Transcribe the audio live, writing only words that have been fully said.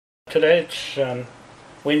Today it's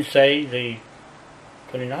Wednesday the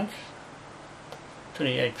 29th?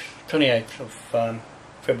 28th of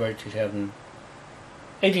February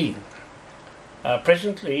 2018.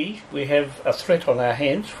 Presently we have a threat on our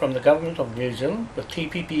hands from the government of New Zealand, the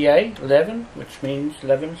TPPA 11, which means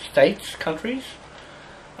 11 states, countries,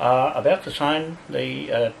 are about to sign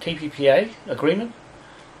the TPPA agreement,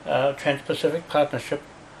 Trans-Pacific Partnership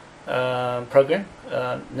Program,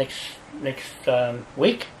 next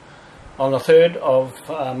week on the 3rd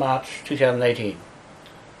of March 2018.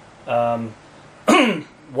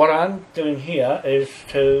 What I'm doing here is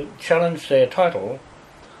to challenge their title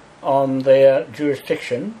on their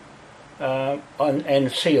jurisdiction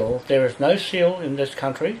and seal. There is no seal in this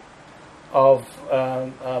country of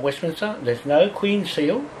Westminster. There's no Queen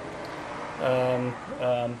seal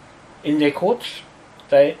in their courts.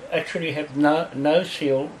 They actually have no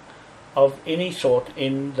seal of any sort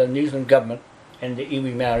in the New Zealand government and the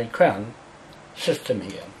iwi Maori Crown system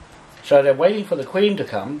here. So they're waiting for the Queen to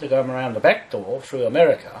come around the back door through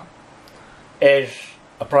America as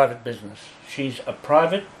a private business. She's a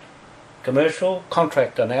private commercial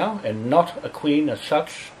contractor now and not a Queen as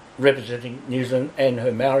such, representing New Zealand and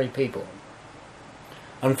her Maori people.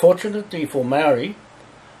 Unfortunately for Maori,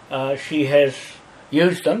 she has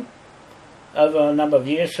used them over a number of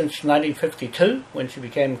years since 1952 when she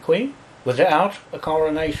became Queen without a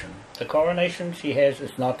coronation. The coronation she has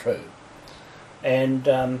is not true. And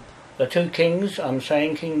the two kings, I'm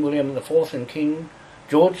saying King William IV and King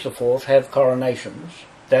George IV, have coronations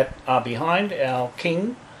that are behind our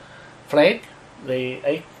king flag, the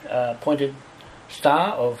 8-pointed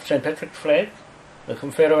star of St. Patrick's flag. The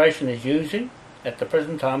Confederation is using at the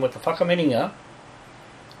present time with the Whakamininga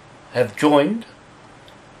have joined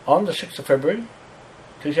on the 6th of February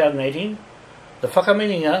 2018. The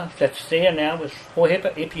Whakamininga that's there now with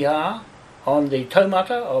Hohepa Epiha on the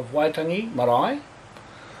taumata of Waitangi Marae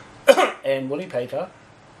and Willie Pater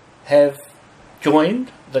have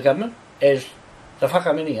joined the government as the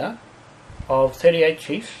Whakamininga of 38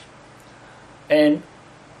 chiefs, and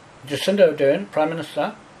Jacinda Adern, Prime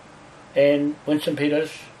Minister, and Winston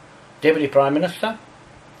Peters, Deputy Prime Minister,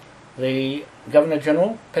 the Governor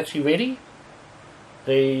General, Patsy Reddy,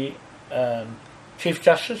 the Chief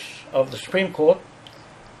Justice of the Supreme Court,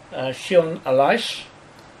 Shion Alais,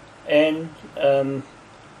 and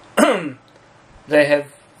they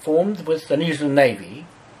have formed with the New Zealand Navy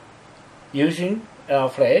using our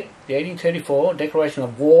flag, the 1834 Declaration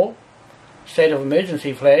of War, State of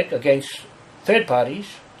Emergency flag against third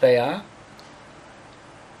parties. They are,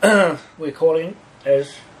 we're calling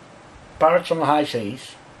as pirates on the high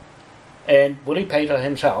seas, and Willie Pater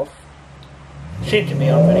himself said to me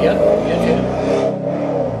on video,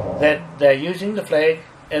 YouTube, that they're using the flag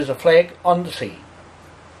as a flag on the sea.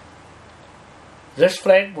 This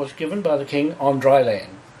flag was given by the King on dry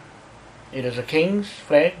land. It is a King's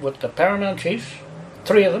flag with the paramount chiefs,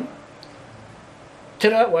 3 of them.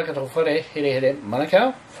 Tira Waikato Whare Here Here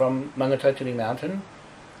Manukau from Maungatautari Mountain,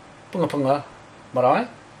 Punga Punga Marae.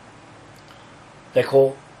 They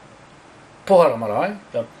call Pohara Marae,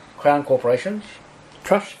 the Crown Corporation's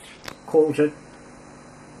Trust calls it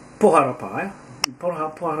Pohara Pai.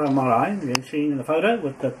 Pohara Marae, you're seeing in the photo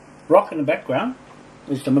with the rock in the background,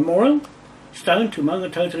 is the memorial stone to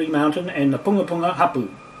Maungatautari Mountain and the Punga Punga Hapu,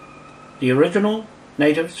 the original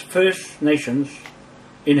natives, First Nations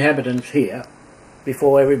inhabitants here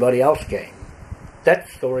before everybody else came. That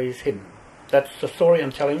story is hidden. That's the story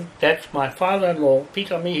I'm telling. That's my father-in-law,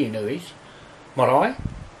 Peter Mihinui's marae,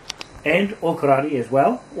 and Okarari as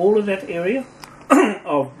well. All of that area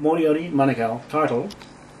of Moriori Manukau title,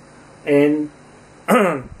 and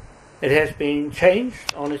it has been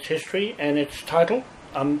changed on its history and its title.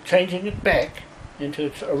 I'm changing it back into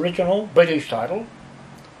its original British title,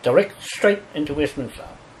 direct straight into Westminster,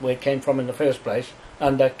 where it came from in the first place,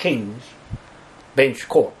 under King's Bench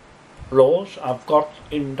Court laws. I've got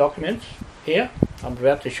in documents here, I'm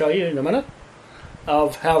about to show you in a minute,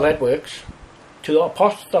 of how that works, to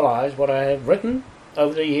apostolize what I have written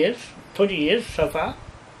over the years, 20 years so far,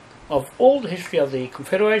 of all the history of the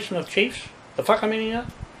Confederation of Chiefs, the Whakamininga,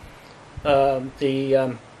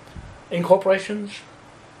 the incorporations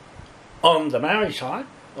on the Maori side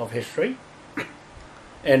of history,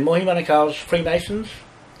 and Mohi Manukau's Freemasons,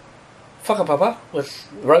 whakapapa with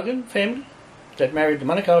Rogan family that married the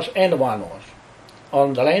Manukaus and the Wanoas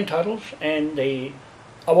on the land titles, and the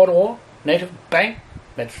Aotea Native Bank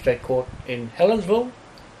Magistrate Court in Helensville,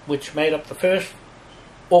 which made up the first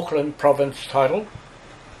Auckland Province title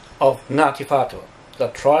of Ngāti Whātua. The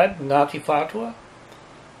tribe Ngāti Whātua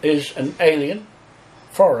is an alien,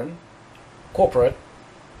 foreign, corporate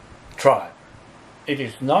tribe it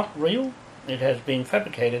is not real. It has been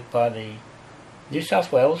fabricated by the New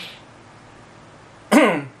South Wales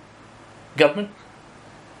government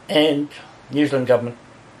and New Zealand government.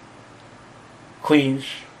 Queen's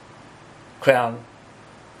Crown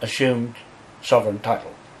assumed sovereign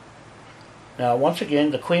title. Now, once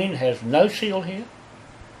again, the Queen has no seal here,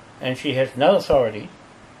 and she has no authority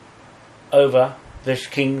over this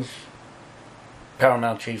King's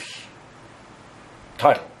Paramount Chief's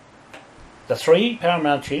title. The three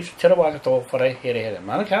Paramount Chiefs, Te Rawakato Whare Here Here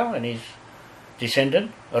Manukau and his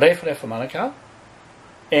descendant, Rewhere from Manukau,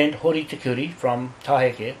 and Hori Te Kuri from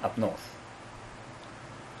Tahitian up north.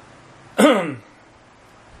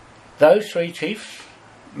 Those three chiefs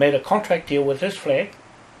made a contract deal with this flag,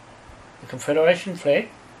 the Confederation flag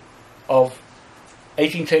of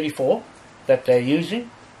 1834, that they're using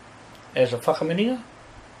as a whakamininga,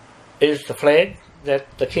 is the flag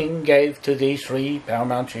that the King gave to these three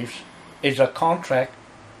Paramount Chiefs, is a contract,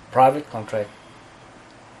 private contract,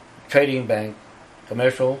 trading bank,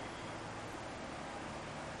 commercial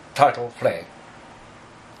title flag.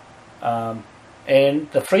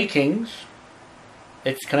 And the three kings,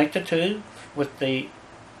 it's connected to with the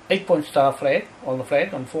 8-point star flag on the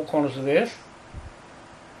flag on four corners of the earth.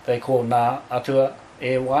 They call Ngā Atua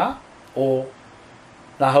E Wā, or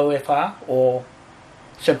Ngā Hau E Whā, or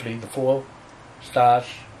simply the four stars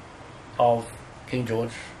of King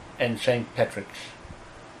George and St. Patrick's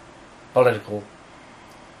political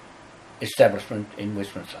establishment in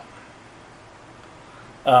Westminster.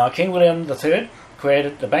 King William III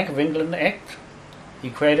created the Bank of England Act. He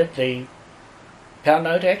created the Pound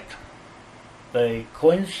Note Act, the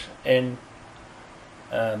Coins and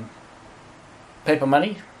Paper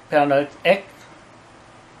Money Pound Note Act,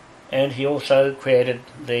 and he also created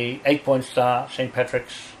the 8-point star St.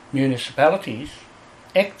 Patrick's Municipalities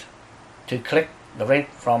Act to collect the rent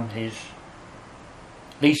from his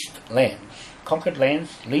leased lands. Conquered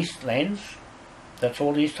lands, leased lands, that's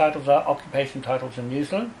all these titles are, occupation titles in New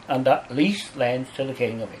Zealand, under leased lands to the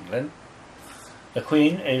King of England. The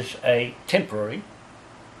Queen is a temporary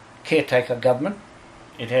caretaker government.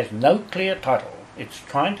 It has no clear title. It's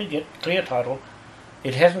trying to get clear title.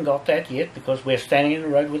 It hasn't got that yet because we're standing in the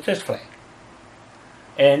road with this flag.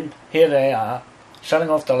 And here they are selling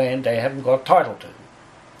off the land they haven't got title to.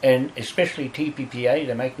 And especially TPPA,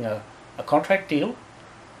 they're making a contract deal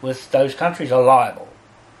with those countries are liable.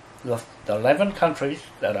 The 11 countries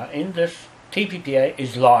that are in this TPPA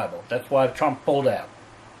is liable. That's why Trump pulled out.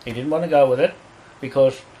 He didn't want to go with it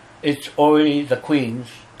because it's already the Queen's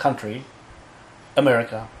country.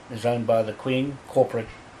 America is owned by the Queen corporate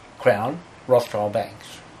crown, Rothschild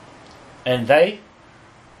banks. And they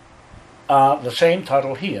are the same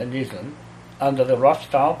title here in New Zealand under the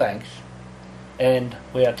Rothschild banks, and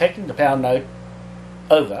we are taking the pound note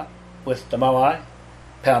over with the Moai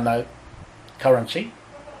pound note currency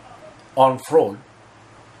on fraud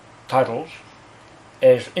titles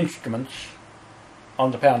as instruments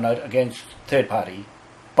on the pound note against third party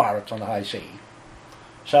pirates on the high sea.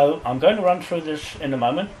 So I'm going to run through this in a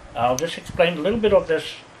moment. I'll just explain a little bit of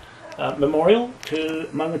this memorial to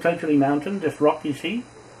Maungatautari Mountain, this rock you see,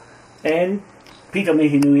 and Peter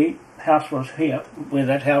Mihinui house was here, where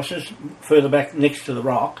that house is, further back next to the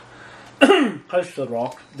rock, close to the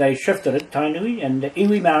rock. They shifted it, Tainui and the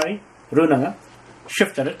iwi Māori, Runanga,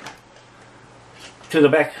 shifted it to the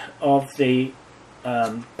back of the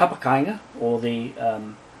Papakainga, or the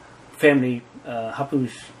family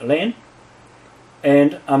hapu's land,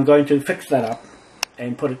 and I'm going to fix that up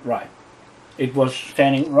and put it right. It was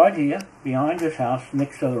standing right here behind this house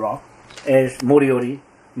next to the rock as Moriori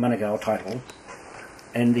Manukau title,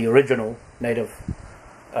 and the original native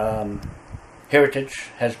heritage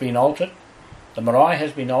has been altered. The marae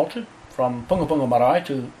has been altered from Punga Punga marae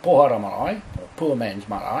to Pohara marae, or poor man's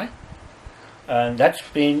marae, and that's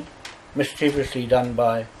been mischievously done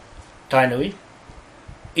by Tainui,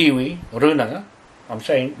 iwi, Runanga. I'm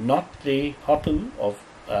saying not the hapu of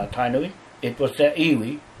Tainui, it was the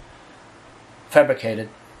iwi fabricated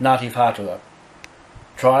Ngāti Whātua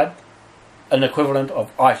tribe, an equivalent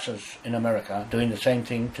of ISIS in America, doing the same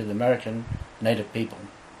thing to the American native people,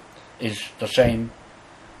 is the same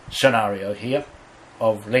scenario here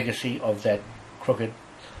of legacy of that crooked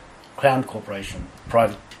Crown Corporation,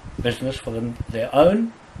 private business for them, their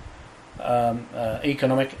own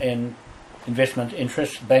economic and investment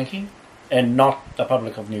interests, banking, and not the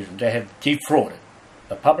public of New Zealand. They have defrauded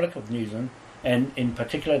the public of New Zealand, and in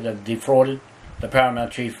particular they've defrauded the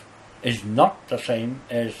Paramount Chief. Is not the same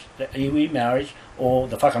as the iwi Maoris or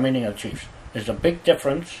the whakamininga chiefs. There's a big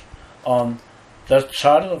difference on the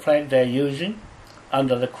side of the flag they're using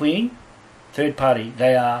under the Queen, third party.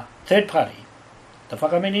 They are third party. the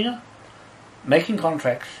whakameninga, making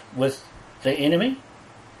contracts with the enemy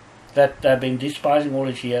that they've been despising all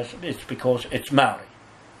these years. It's because it's Maori.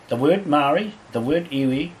 The word Maori, the word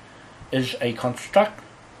iwi, is a construct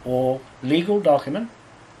or legal document,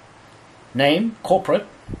 name, corporate,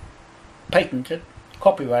 patented,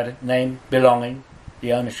 copyrighted name belonging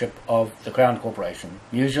the ownership of the Crown Corporation.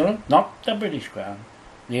 New Zealand, not the British Crown,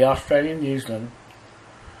 the Australian New Zealand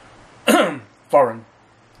foreign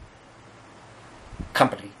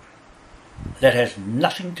company that has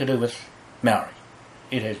nothing to do with Maori.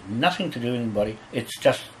 It has nothing to do with anybody. It's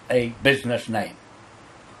just a business name.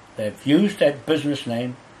 They've used that business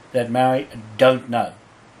name that Maori don't know.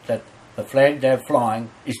 That the flag they're flying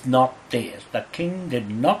is not theirs. The King did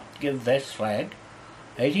not give this flag,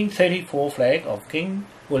 1834 flag of King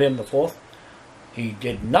William IV, he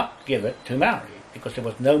did not give it to Maori because there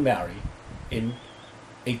was no Maori in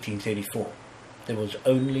 1834. There was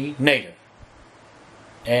only native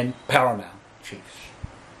and paramount chiefs.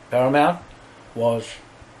 Paramount was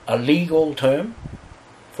a legal term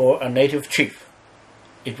for a native chief.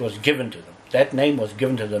 It was given to them. That name was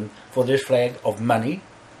given to them for this flag of money,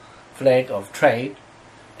 flag of trade,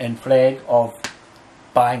 and flag of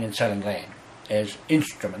buying and selling land as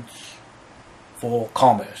instruments for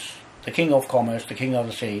commerce. The King of Commerce, the King of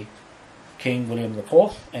the Sea, King William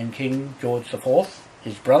IV and King George IV,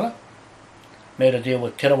 his brother, made a deal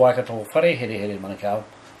with Te Waikato Whare Here Here Manukau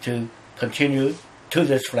to continue to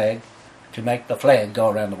this flag, to make the flag go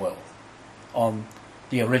around the world on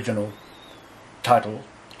the original title.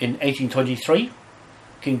 In 1823,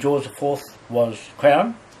 King George IV was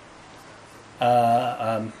crowned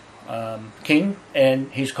king,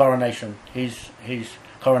 and his coronation was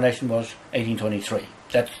 1823.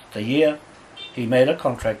 That's the year he made a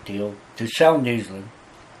contract deal to sell New Zealand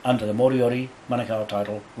under the Moriori Manukau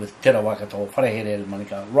title with Te Waikato Wharehere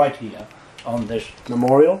Manukau right here on this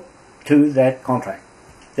memorial to that contract.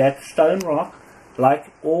 That stone rock,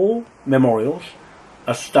 like all memorials,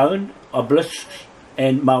 a stone, obelisks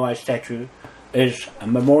and Moai statue, is a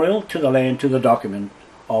memorial to the land, to the document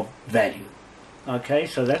of value. Okay,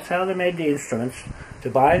 so that's how they made the instruments to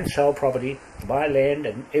buy and sell property, to buy land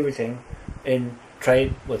and everything in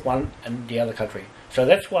trade with one and the other country. So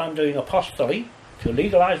that's why I'm doing apostolate, to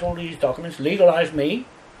legalise all these documents, legalise me.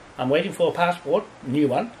 I'm waiting for a passport, new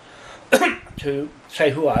one, to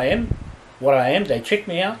say who I am, what I am. They check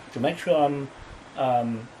me out to make sure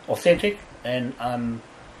I'm authentic and I'm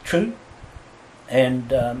true,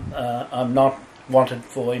 and I'm not wanted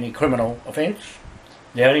for any criminal offence.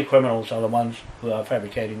 The only criminals are the ones who are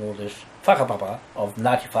fabricating all this whakapapa of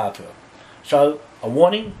Ngāti Whātua. So a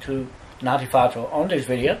warning to Ngāti Whātua on this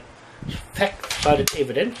video, fact-cited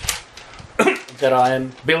evidence that I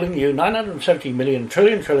am billing you 970 million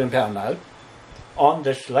trillion pound note on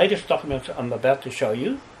this latest document I'm about to show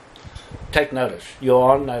you. Take notice.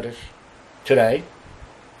 You're on notice today,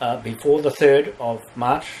 before the 3rd of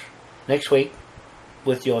March next week,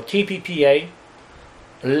 with your TPPA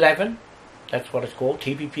 11, that's what it's called,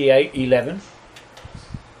 TPPA 11,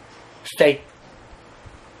 state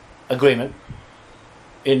agreement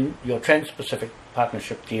in your Trans-Pacific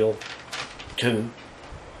Partnership deal to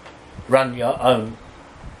run your own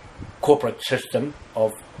corporate system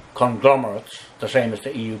of conglomerates, the same as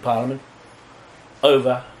the EU Parliament,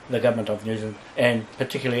 over the government of New Zealand, and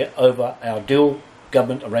particularly over our dual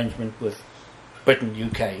government arrangement with Britain,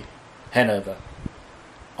 UK, Hanover,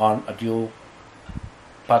 on a dual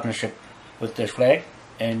partnership with this flag,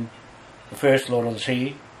 and the First Lord of the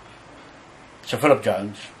Sea, Sir Philip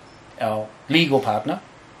Jones, our legal partner,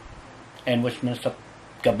 and Westminster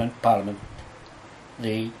Government Parliament,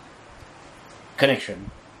 the connection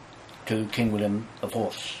to King William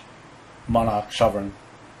IV's monarch sovereign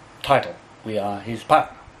title. We are his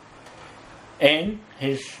partner. And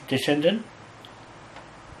his descendant,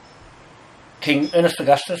 King Ernest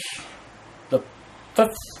Augustus the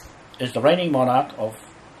 5th, is the reigning monarch of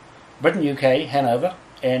Britain, UK, Hanover,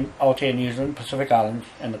 and Aotea, New Zealand, Pacific Islands,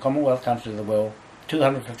 and the Commonwealth countries of the world,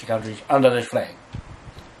 250 countries under this flag.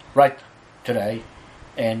 Right today,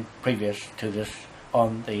 and previous to this,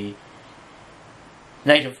 on the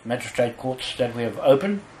native magistrate courts that we have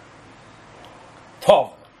opened,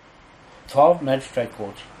 12 magistrate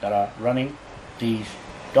courts that are running these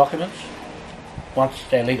documents. Once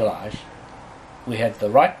they're legalised, we have the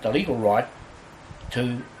right, the legal right,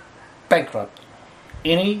 to bankrupt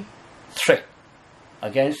any threat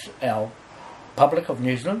against our public of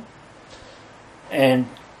New Zealand and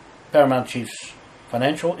Paramount Chief's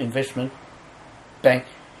financial, investment, bank,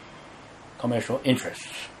 commercial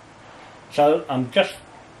interests. So I'm just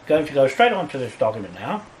going to go straight on to this document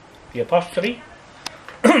now, the apostolate,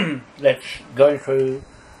 that's going through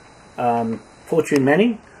Fortune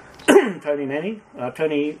Manning, Tony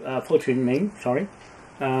Fortune Manning, sorry,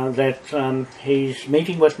 that he's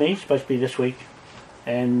meeting with me, supposed to be this week,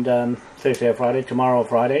 and Thursday or Friday, tomorrow or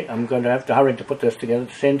Friday. I'm going to have to hurry to put this together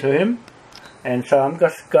to send to him, and so I'm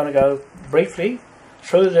just going to go briefly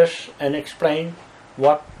through this and explain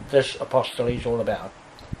what this apostolate is all about,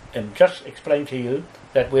 and just explain to you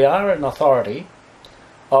that we are an authority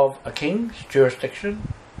of a king's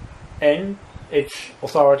jurisdiction and its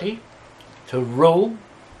authority to rule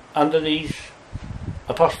under these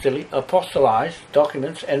apostolized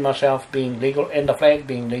documents, and myself being legal, and the flag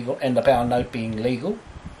being legal, and the pound note being legal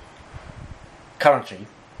currency,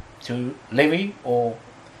 to levy or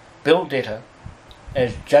bill debtor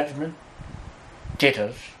as judgment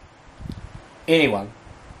debtors anyone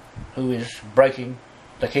who is breaking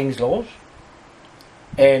the King's laws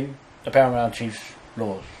and the Paramount Chief's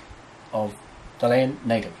laws of the land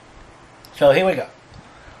native. So here we go.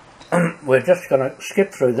 We're just going to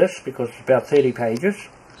skip through this because it's about 30 pages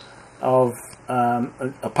of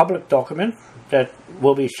a public document that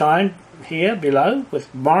will be signed here below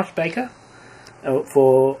with Morris Baker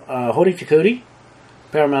for Hoaritikuri,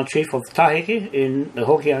 Paramount Chief of Tahiti in the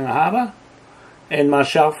Hokianga Harbour, and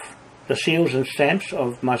myself, the seals and stamps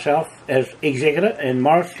of myself as executor, and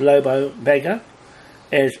Morris Lobo Baker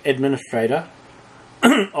as administrator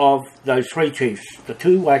of those three chiefs. The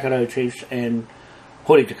two Waikato chiefs and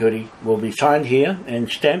Hoaritikuri will be signed here and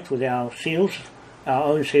stamped with our seals, our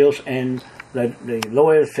own seals, and the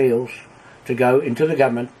lawyers' seals to go into the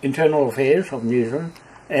government, internal affairs of New Zealand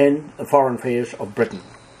and the foreign affairs of Britain,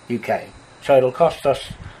 UK. So it'll cost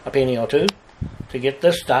us a penny or two to get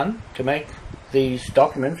this done, to make these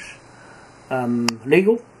documents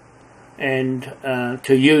legal and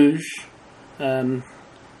to use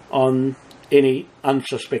on any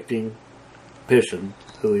unsuspecting person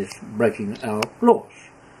who is breaking our laws.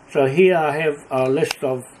 So here I have a list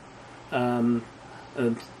of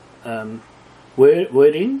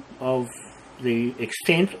wording of the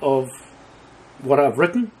extent of what I've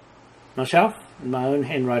written myself in my own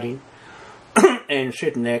handwriting, and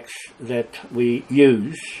certain acts that we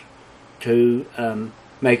use to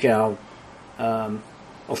make our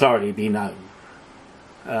authority be known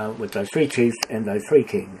with those three chiefs and those three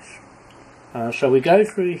kings. So we go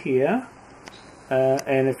through here,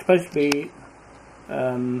 and it's supposed to be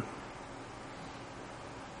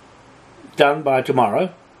done by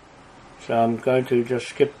tomorrow, so I'm going to just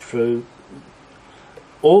skip through.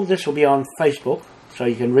 All this will be on Facebook, so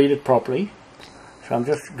you can read it properly. So I'm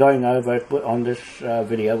just going over it on this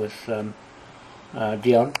video with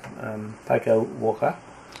Dion Paiko Walker,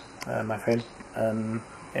 my friend,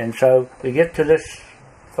 and so we get to this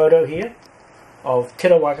photo here of Te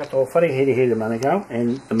Waikato Wharehere Manukau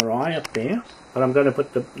and the Moai up there, but I'm going to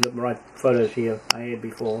put the right photos here I had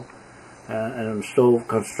before, and I'm still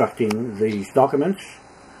constructing these documents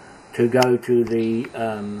to go to the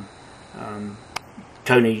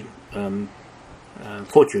Tony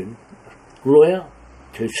Fortune lawyer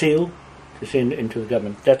to seal, to send into the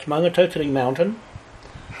government. That's Maungatautari Mountain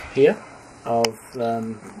here of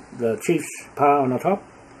the Chief's Pa on the top,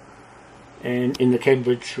 and in the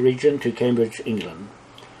Cambridge region to Cambridge, England.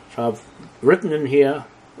 So I've written in here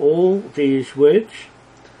all these words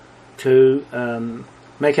to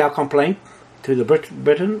make our complaint to the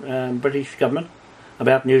British government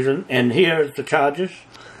about New Zealand, and here are the charges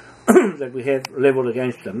that we have levelled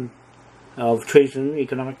against them of treason,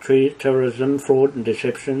 economic terrorism, fraud and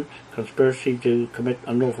deception, conspiracy to commit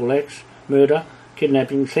unlawful acts, murder,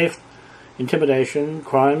 kidnapping, theft, intimidation,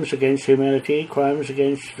 crimes against humanity, crimes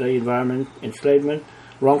against the environment, enslavement,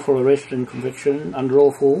 wrongful arrest and conviction,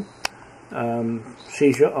 unlawful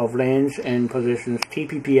seizure of lands and possessions,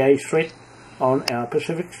 TPPA threat on our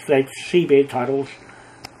Pacific States seabed titles,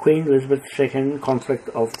 Queen Elizabeth II conflict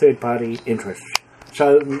of third-party interests.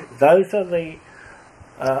 So those are the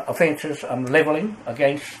offences I'm levelling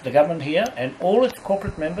against the government here and all its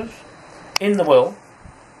corporate members in the world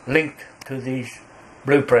linked to these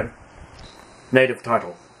blueprint native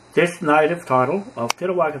title. This native title of Te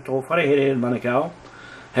Waikato Wharehere Manukau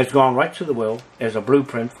has gone right to the world as a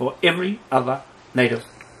blueprint for every other native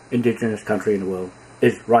indigenous country in the world.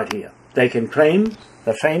 Is right here. They can claim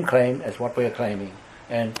the same claim as what we're claiming,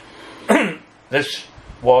 and this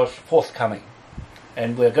was forthcoming,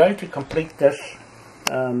 and we're going to complete this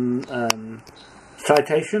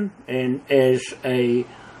citation and as a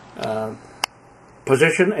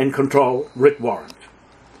possession and control writ warrant.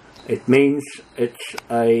 It means it's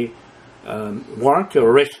a warrant to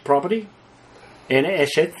arrest property and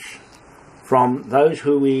assets from those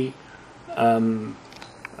who we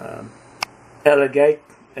allegate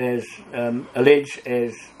as alleged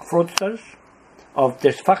as fraudsters of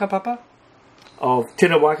this whakapapa, of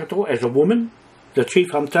Tira Waikato as a woman. The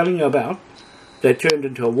chief I'm telling you about, they turned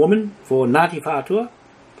into a woman for Ngāti Whātua,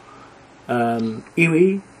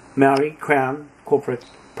 iwi, Maori, Crown, corporate,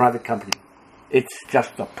 private company. It's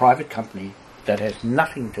just a private company that has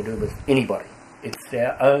nothing to do with anybody. It's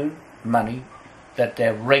their own money that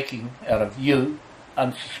they're raking out of you,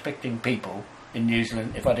 unsuspecting people in New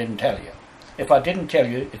Zealand, if I didn't tell you. If I didn't tell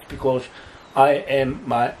you, it's because I am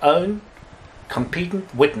my own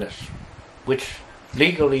competent witness, which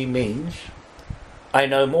legally means I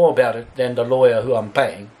know more about it than the lawyer who I'm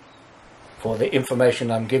paying for the information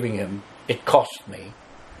I'm giving him. It cost me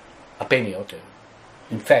a penny or two.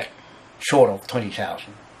 In fact, short of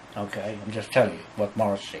 20,000. Okay, I'm just telling you what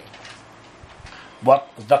Morris said. What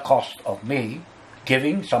the cost of me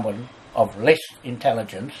giving someone of less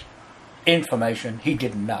intelligence information he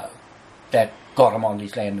didn't know that got him on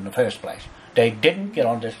this land in the first place. They didn't get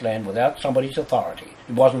on this land without somebody's authority.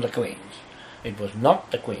 It wasn't the Queen's. It was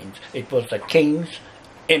not the Queen's. It was the King's,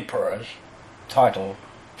 Emperor's title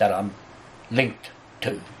that I'm linked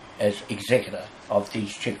to as executor of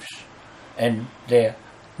these chiefs and their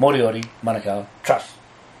Moriori Manukau Trust.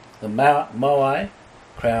 The Moai,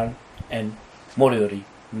 Crown and Moriori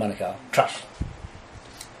Manukau Trust.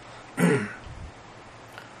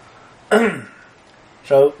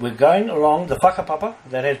 So we're going along the whakapapa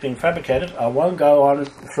that has been fabricated. I won't go on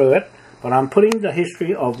through it, but I'm putting the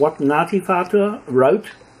history of what Ngāti Whātua wrote,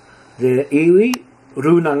 their iwi,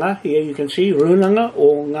 runanga, here you can see runanga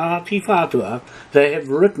or Ngāti Whātua. They have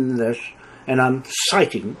written this, and I'm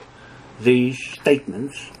citing these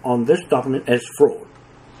statements on this document as fraud.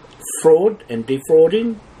 Fraud and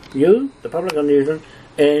defrauding you, the public of New Zealand,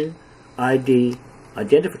 and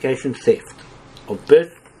identification theft of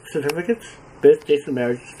birth certificates, birth, death and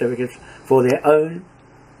marriage certificates for their own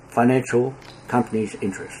financial company's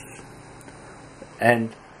interests.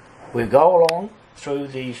 And we go along through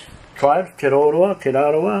these tribes, Te Roroa, Te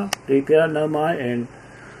Rarawa, TPPA, Moai and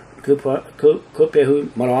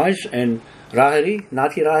Kupehu Morais and Rahiri,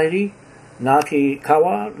 Ngāti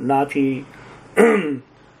Kawa, Ngāti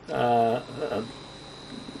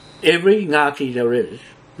every Ngāti there is,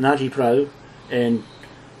 Ngāti Pro and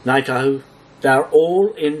Ngaitahu, they're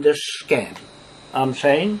all in this scam. I'm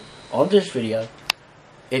saying on this video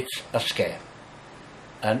it's a scam,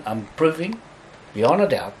 and I'm proving beyond a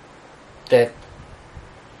doubt that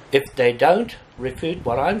if they don't refute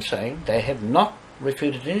what I'm saying, they have not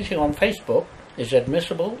refuted anything on Facebook, is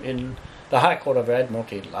admissible in the High Court of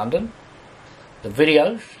Admiralty in London. The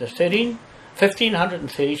videos, the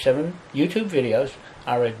 1,537 YouTube videos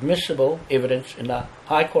are admissible evidence in the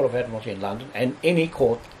High Court of Admiralty in London and any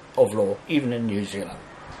court of law, even in New Zealand.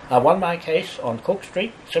 I won my case on Cook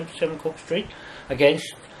Street, 77 Cook Street,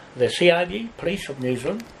 against the CIB, Police of New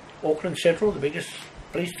Zealand, Auckland Central, the biggest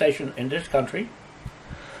police station in this country,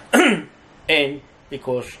 and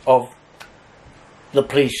because of the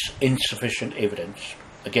police insufficient evidence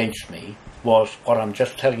against me was what I'm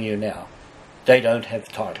just telling you now. They don't have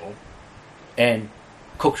title, and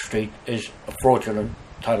Cook Street is a fraudulent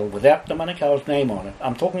title without the Manukau's name on it.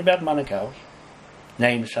 I'm talking about Manukau's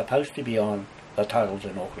name is supposed to be on the titles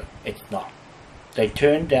in Auckland. It's not. They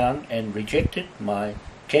turned down and rejected my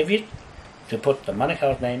caveat to put the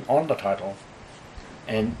Manukau's name on the title,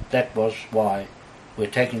 and that was why we're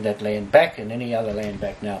taking that land back and any other land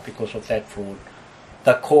back now, because of that fraud.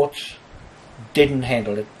 The courts didn't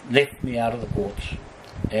handle it, left me out of the courts,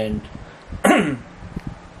 and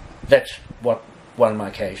that's what won my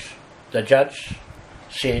case. The judge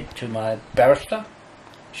said to my barrister,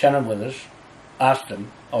 Shannon Withers, asked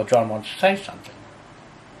him, oh, John wants to say something.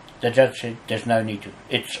 The judge said, there's no need to.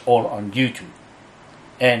 It's all on YouTube.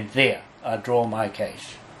 And there, I draw my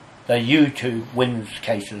case. The YouTube wins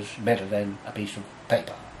cases better than a piece of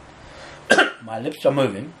paper. My lips are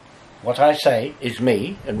moving. What I say is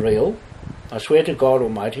me and real. I swear to God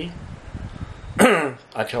Almighty,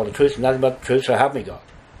 I tell the truth, nothing but the truth, so help me God.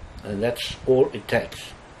 And that's all it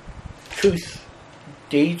takes. Truth,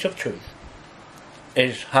 deeds of truth,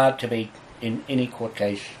 is hard to beat in any court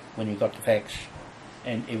case when you've got the facts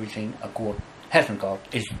and everything a court hasn't got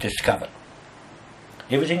is discovered.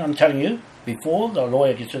 Everything I'm telling you before the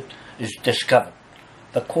lawyer gets it is discovered.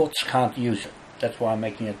 The courts can't use it. That's why I'm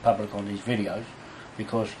making it public on these videos,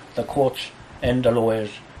 because the courts and the lawyers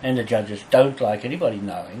and the judges don't like anybody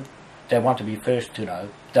knowing. They want to be first to know.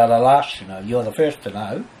 They're the last to know. You're the first to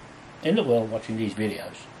know in the world watching these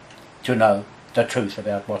videos, to know the truth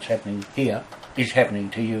about what's happening here is happening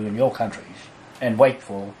to you in your countries, and wait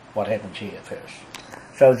for what happens here first.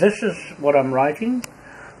 So this is what I'm writing,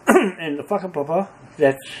 and the whakapapa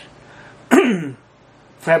that's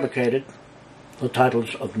fabricated the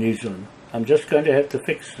titles of New Zealand. I'm just going to have to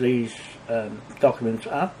fix these documents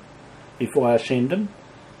up before I send them,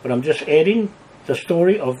 but I'm just adding the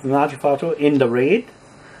story of Ngāti Whātua in the red,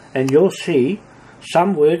 and you'll see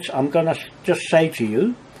some words I'm going to just say to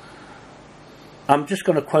you. I'm just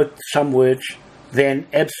going to quote some words, then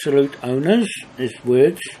absolute owners is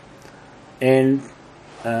words, and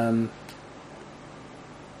I'm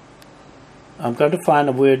going to find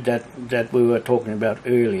a word that we were talking about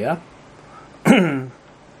earlier.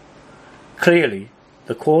 Clearly,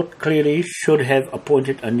 the court clearly should have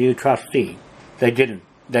appointed a new trustee. They didn't.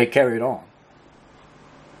 They carried on.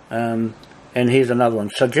 And here's another one.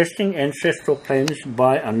 Suggesting ancestral claims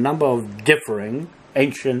by a number of differing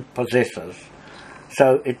ancient possessors.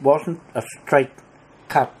 So it wasn't a straight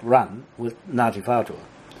cut run with Ngāti Whātua.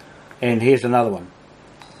 And here's another one.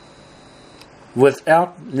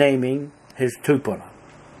 Without naming his tūpuna.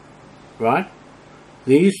 Right?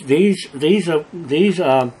 These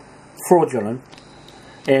are fraudulent,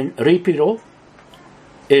 and Ripiro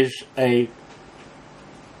is a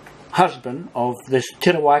husband of this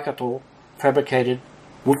Te Waikato fabricated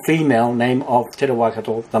female name of Te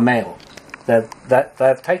Waikato, the male.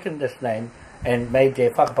 They've taken this name and made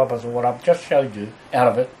their whakapapas, or what I've just showed you, out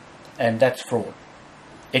of it, and that's fraud.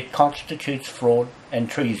 It constitutes fraud and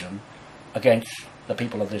treason against the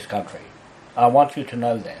people of this country. I want you to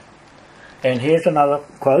know that. And here's another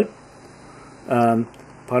quote.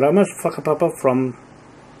 Parama's whakapapa from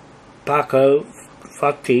Pako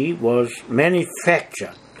Whati was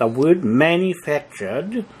manufactured, the word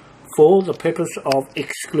manufactured, for the purpose of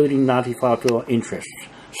excluding Ngāti Whātua interests.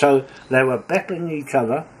 So they were battling each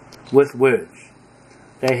other with words.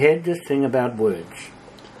 They had this thing about words.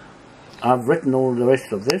 I've written all the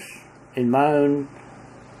rest of this in my own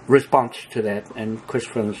response to that, and Chris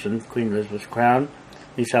Frinson, Queen Elizabeth's Crown,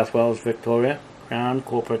 New South Wales, Victoria, Crown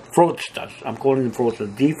corporate fraudsters. I'm calling them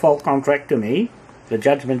fraudsters. Default contract to me, the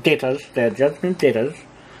judgment debtors, they're judgment debtors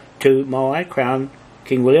to Moai, Crown,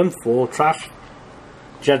 King William for trust,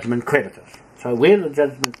 judgment creditors. So we're the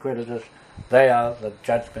judgment creditors, they are the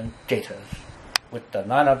judgment debtors with the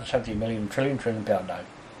 970 million trillion pound note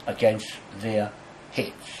against their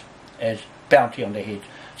heads as bounty on their heads.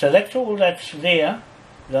 So that's all that's there.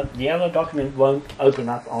 The other document won't open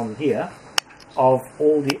up on here of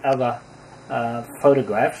all the other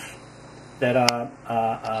photographs that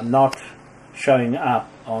are not showing up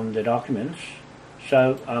on the documents.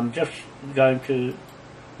 So I'm just going to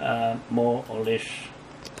more or less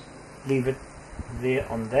leave it there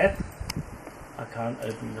on that. I can't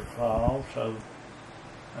open the file, so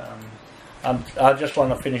I just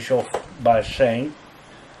want to finish off by saying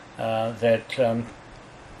that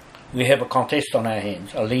we have a contest on our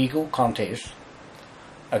hands, a legal contest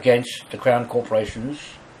against the Crown Corporations,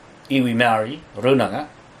 iwi Maori, Runanga,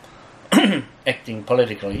 acting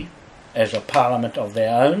politically as a parliament of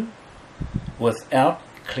their own without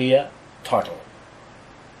clear title.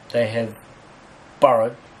 They have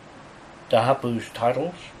borrowed the Hapu's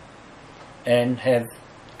titles and have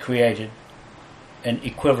created an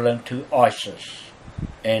equivalent to ISIS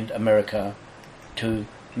and America to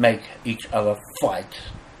make each other fight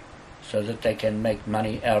so that they can make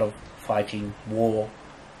money out of fighting war,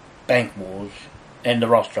 bank wars, and the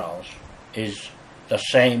Rothschilds is the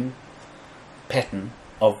same pattern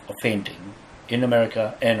of offending in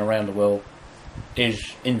America and around the world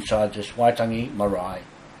is inside this Waitangi marae,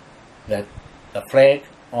 that the flag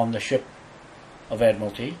on the ship of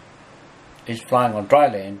Admiralty is flying on dry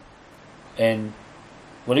land, and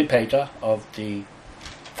Willie Peter of the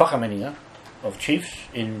whakamininga of chiefs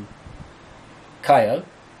in Kaio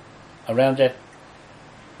around that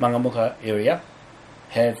Mangamuka area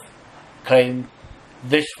have claimed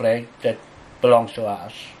this flag that belongs to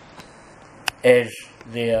us as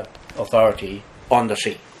their authority on the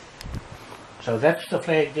sea. So that's the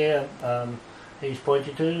flag there he's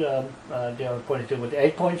pointed to, Darren pointed to, with the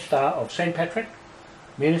 8-point star of St. Patrick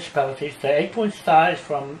municipalities. The 8-point star is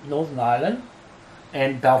from Northern Ireland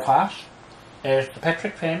and Belfast, as the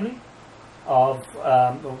Patrick family of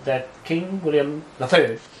that King William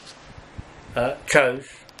III chose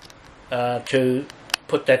to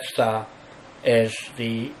put that star as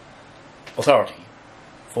the authority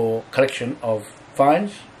for collection of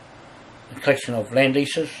fines, the collection of land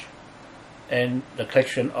leases, and the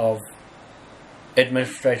collection of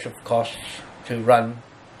administrative costs to run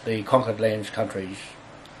the conquered lands countries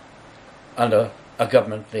under a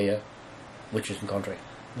government there which is in contract.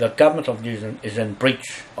 The government of New Zealand is in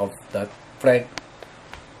breach of the flag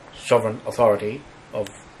sovereign authority of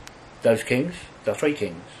those kings, the three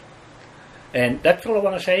kings. And that's all I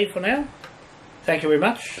want to say for now. Thank you very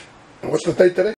much. What's the date today?